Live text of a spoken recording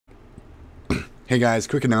Hey guys,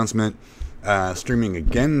 quick announcement. Streaming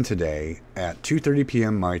again today at 2:30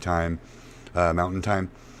 p.m. my time, Mountain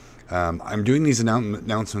Time. I'm doing these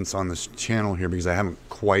announcements on this channel here because I haven't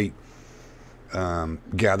quite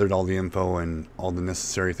gathered all the info and all the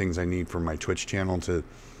necessary things I need for my Twitch channel to,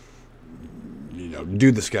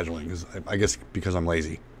 do the scheduling. 'Cause I guess because I'm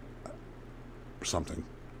lazy or something.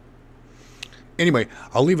 Anyway,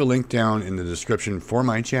 I'll leave a link down in the description for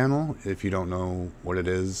my channel. If you don't know what it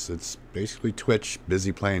is, it's basically Twitch,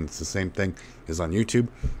 busy playing. It's the same thing as on YouTube,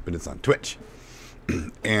 but it's on Twitch.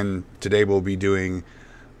 And today we'll be doing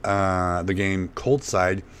the game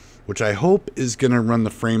COLDSIDE, which I hope is going to run the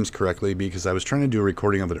frames correctly because I was trying to do a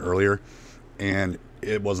recording of it earlier and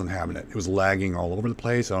it wasn't having it. It was lagging all over the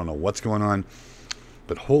place. I don't know what's going on,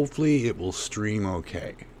 but hopefully it will stream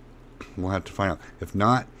okay. We'll have to find out. If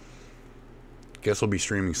not, guess we'll be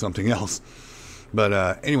streaming something else.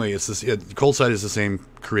 But anyway, COLDSIDE is the same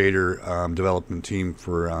creator development team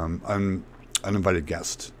for Uninvited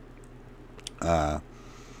Guest. And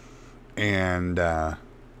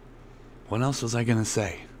what else was I going to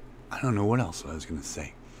say? I don't know what else I was going to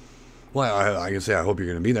say. Well, I can say I hope you're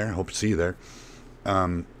going to be there. I hope to see you there.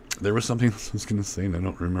 There was something else I was going to say, and I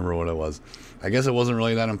don't remember what it was. I guess it wasn't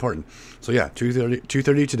really that important. So yeah,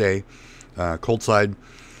 2:30 today, COLDSIDE.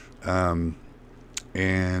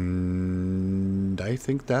 And I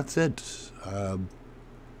think that's it.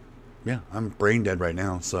 Yeah, I'm brain dead right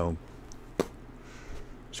now, so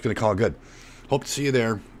just gonna call it good. Hope to see you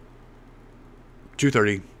there.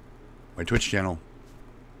 2:30, my Twitch channel,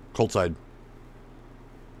 COLDSIDE.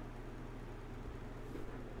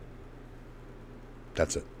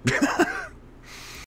 That's it.